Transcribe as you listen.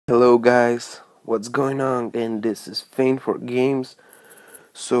Hello guys, what's going on? And this is Faint for Games.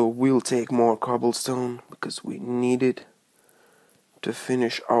 So we'll take more cobblestone because we need it to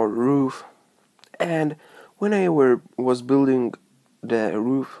finish our roof. And when was building the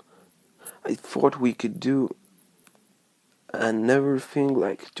roof, I thought we could do another thing,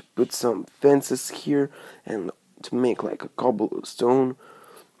 like to put some fences here and to make like a cobblestone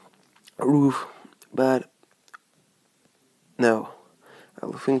roof. But no, I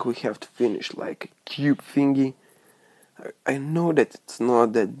think we have to finish like a cube thingy. I know that it's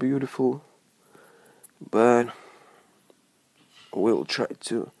not that beautiful, but we'll try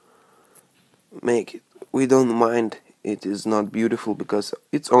to make it. We don't mind it is not beautiful because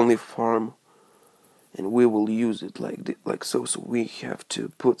it's only farm, and we will use it like so. So we have to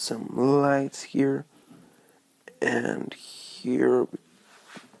put some lights here and here,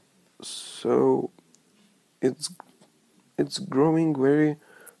 so it's it's growing very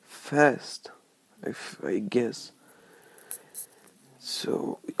fast, if I guess.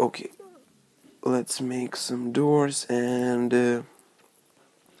 So okay, let's make some doors and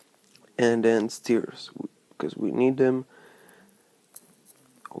then stairs because we need them.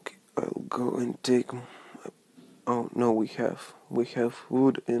 Okay, I'll go and take. Oh no, we have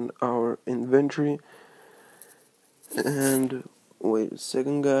wood in our inventory. And wait a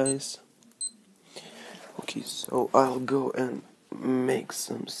second, guys. Okay, so I'll go and make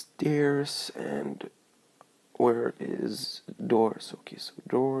some stairs. And where is doors? Okay, so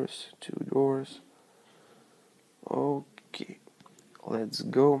doors, two doors. Okay, let's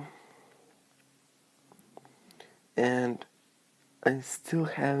go. And I still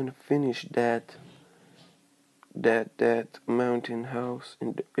haven't finished that mountain house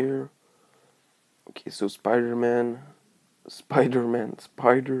in the air. Okay, so spider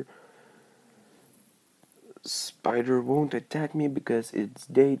won't attack me because it's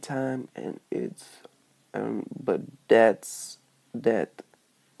daytime and it's but that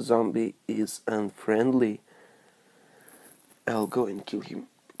zombie is unfriendly. I'll go and kill him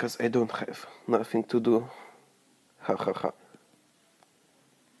because I don't have nothing to do. Ha ha ha.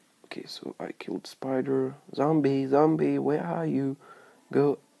 Okay, so I killed spider. Zombie, where are you?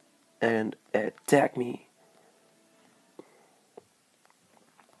 Go and attack me.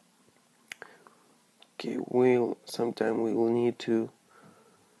 Okay, sometime we will need to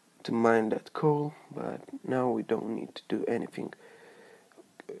mine that coal, but now we don't need to do anything.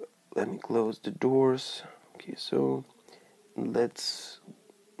 Let me close the doors. Okay, so let's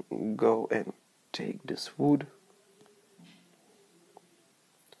go and take this wood.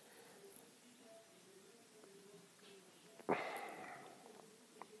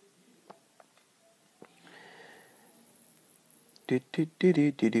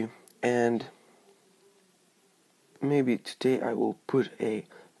 And maybe today I will put a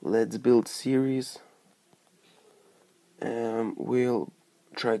Let's Build series. We'll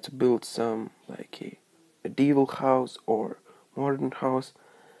try to build some like a medieval house or modern house.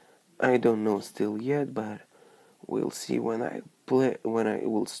 I don't know still yet, but we'll see when I play. When I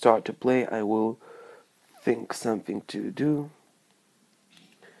will start to play, I will think something to do.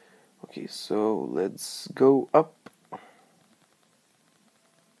 Okay, so let's go up.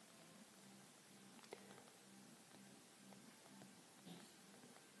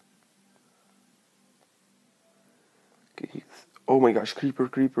 Okay. Oh my gosh,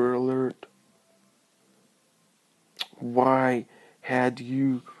 creeper alert. Why had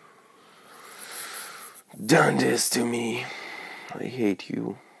you done this to me? I hate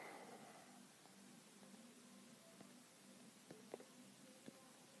you.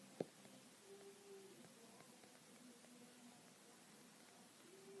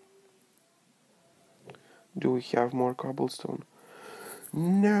 Do we have more cobblestone?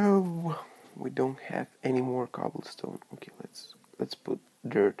 No, we don't have any more cobblestone. Okay, let's put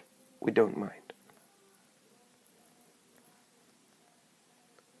dirt. We don't mind.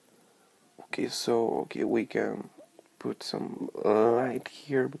 Okay, so we can put some light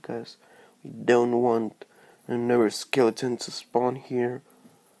here because we don't want another skeleton to spawn here.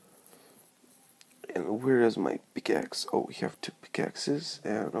 And where is my pickaxe? Oh, we have two pickaxes.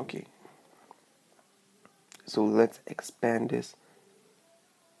 And okay, so let's expand this.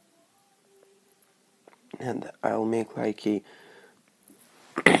 And I'll make like a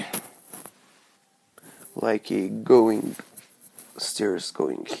going stairs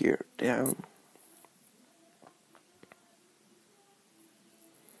going here down.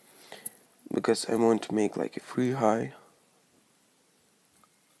 Because I want to make like a free high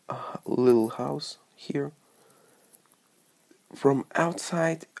little house here. From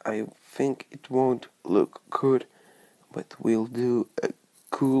outside I think it won't look good, but we'll do a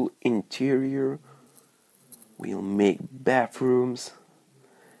cool interior. We'll make bathrooms,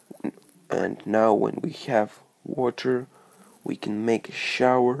 and now when we have water, we can make a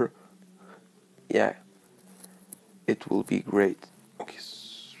shower. Yeah, it will be great. Okay,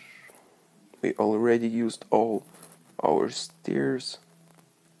 we already used all our stairs,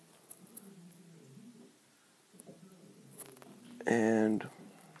 and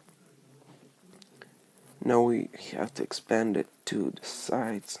now we have to expand it to the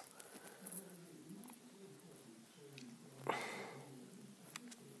sides.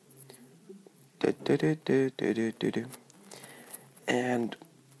 And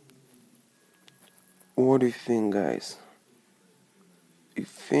what do you think, guys? You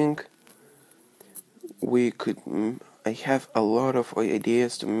think we could I have a lot of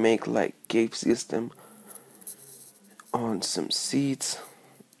ideas to make like cave system on some seats,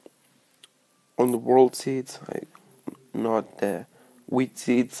 on the world seats, not the wheat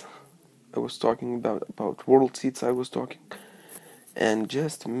seats I was talking about world seats I was talking, and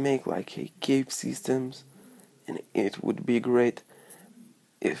just make like a cave systems, and it would be great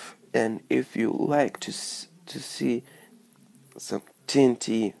if you like to see some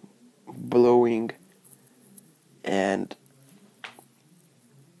TNT blowing, and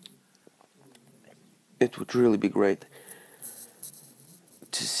it would really be great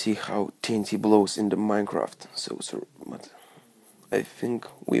to see how TNT blows in the Minecraft. But I think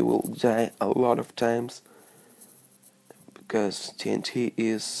we will die a lot of times because TNT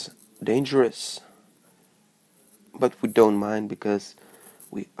is dangerous. But we don't mind because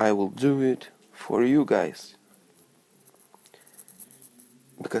I will do it for you guys.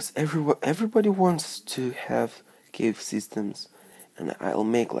 Because everybody wants to have cave systems, and I'll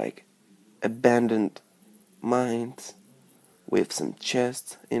make like abandoned mines with some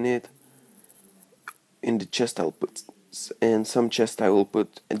chests in it. In the chest I'll put, in some chest I will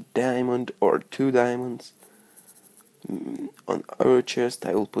put a diamond or 2 diamonds. On our chest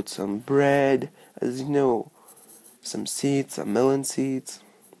I will put some bread, as you know, some seeds, some melon seeds.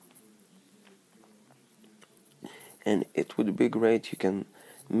 And it would be great. You can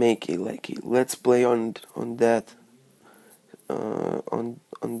make a let's play on that on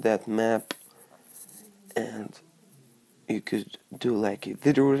that map, and you could do like a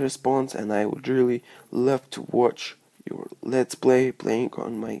video response, and I would really love to watch your let's play playing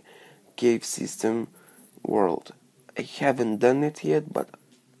on my cave system world. I haven't done it yet, but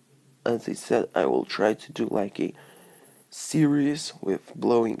as I said, I will try to do like a series with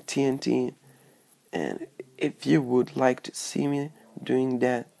blowing TNT, and if you would like to see me doing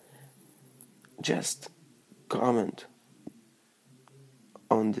that, just comment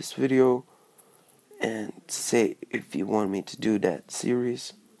on this video and say if you want me to do that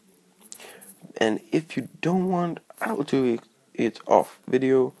series. And if you don't want, I'll do it off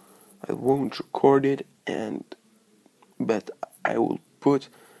video. I won't record it, but I will put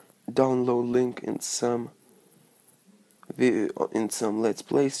download link in some video, in some let's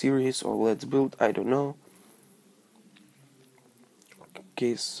play series or let's build, I don't know.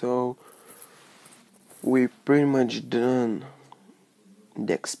 Okay, so we pretty much done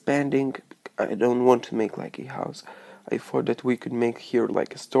the expanding. I don't want to make like a house. I thought that we could make here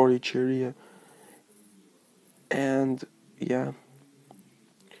like a storage area, and yeah,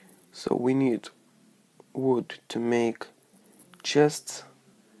 so we need wood to make chests,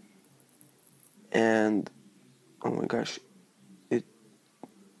 and oh my gosh,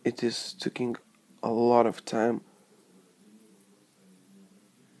 it is taking a lot of time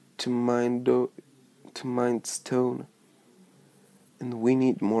to mine stone, and we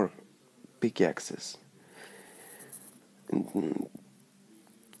need more pickaxes. And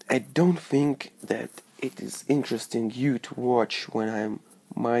I don't think that it is interesting you to watch when I'm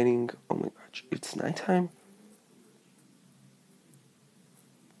mining. Oh my gosh, it's nighttime.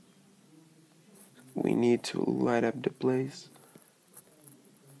 We need to light up the place.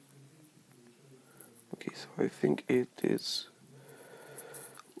 Okay, so I think it is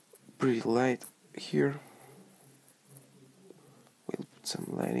pretty light here. We'll put some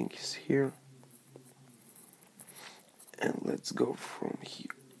lightings here. And let's go from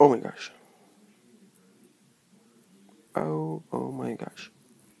here. Oh my gosh. Oh my gosh.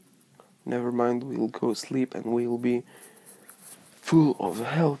 Never mind, we'll go sleep and we'll be full of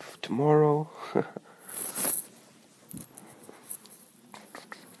health tomorrow.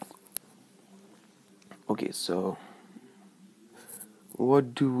 Okay, so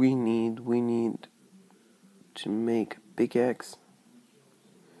what do we need? We need to make a pickaxe.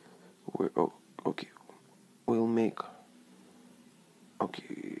 Okay. We'll make.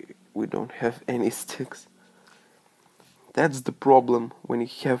 Okay, we don't have any sticks. That's the problem when you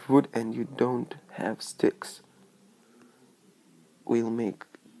have wood and you don't have sticks. We'll make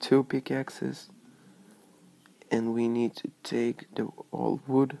 2 pickaxes, and we need to take the all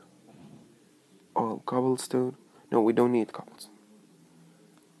wood, all cobblestone. No, we don't need cobblestone.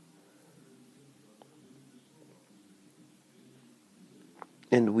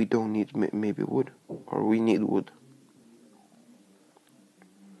 And we don't need maybe wood, or we need wood.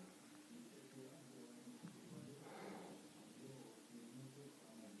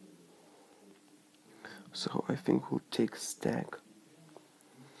 So I think we'll take a stack,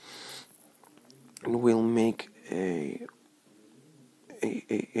 and we'll make a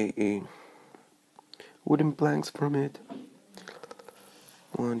wooden planks from it.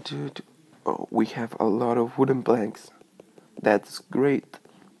 1, 2, 2. Oh, we have a lot of wooden planks. That's great.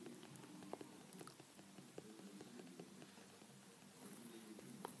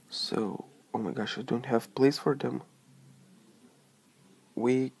 So, oh my gosh, I don't have place for them.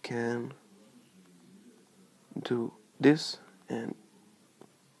 We can do this, and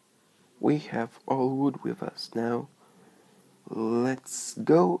we have all wood with us now. Let's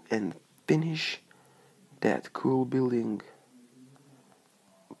go and finish that cool building.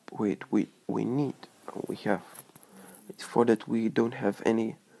 Wait, we need, we have, it's for that we don't have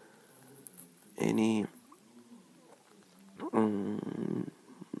any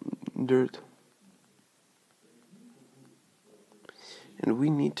dirt, and we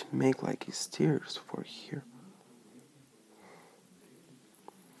need to make like a stairs for here.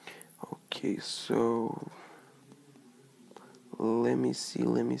 Okay, so let me see,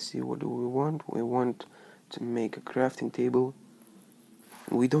 what do we want? We want to make a crafting table.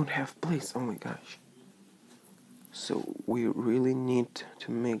 We don't have place, oh my gosh. So we really need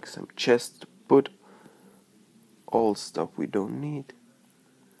to make some chests to put all stuff we don't need.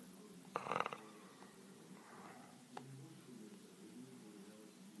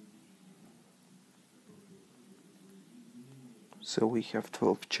 So we have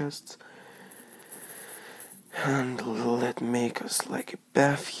 12 chests. And let's make us like a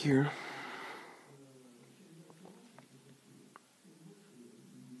bath here.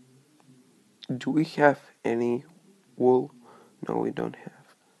 Do we have any wool? No, we don't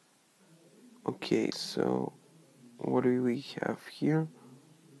have. Okay, so what do we have here?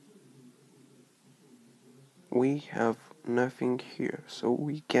 We have nothing here, so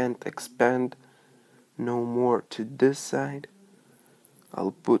we can't expand no more to this side.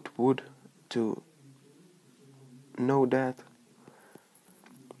 I'll put wood to know that.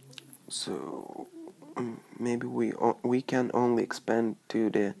 So maybe we can only expand to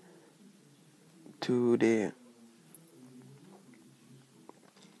the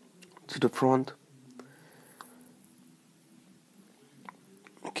front.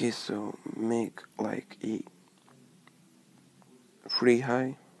 Okay, so make like a 3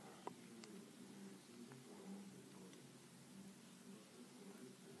 high.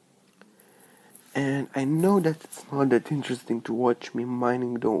 And I know that it's not that interesting to watch me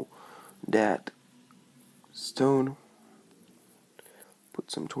mining though that stone.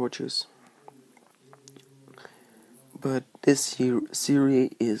 Put some torches. But this here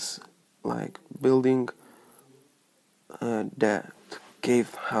series is like building that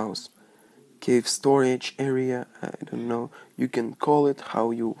cave house, cave storage area. I don't know. You can call it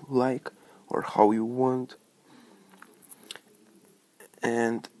how you like or how you want.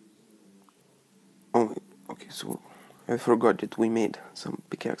 And oh, okay. So I forgot that we made some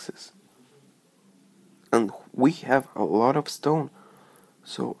pickaxes, and we have a lot of stone.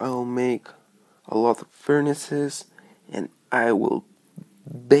 So I'll make a lot of furnaces, and I will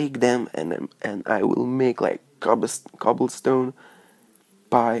bake them, and I will make like cobblestone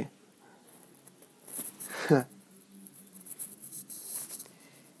pie.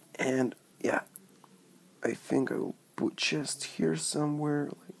 And yeah, I think I will put chest here somewhere,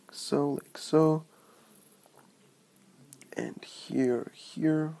 like so, and here,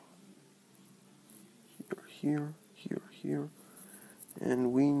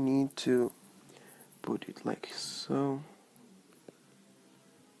 and we need to put it like so.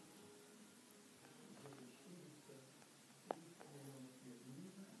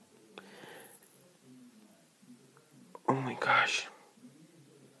 Oh my gosh.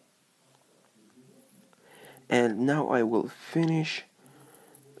 And now I will finish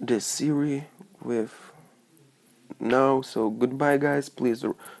the series with now. So goodbye guys, please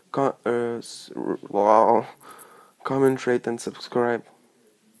comment, rate and subscribe.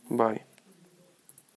 Bye.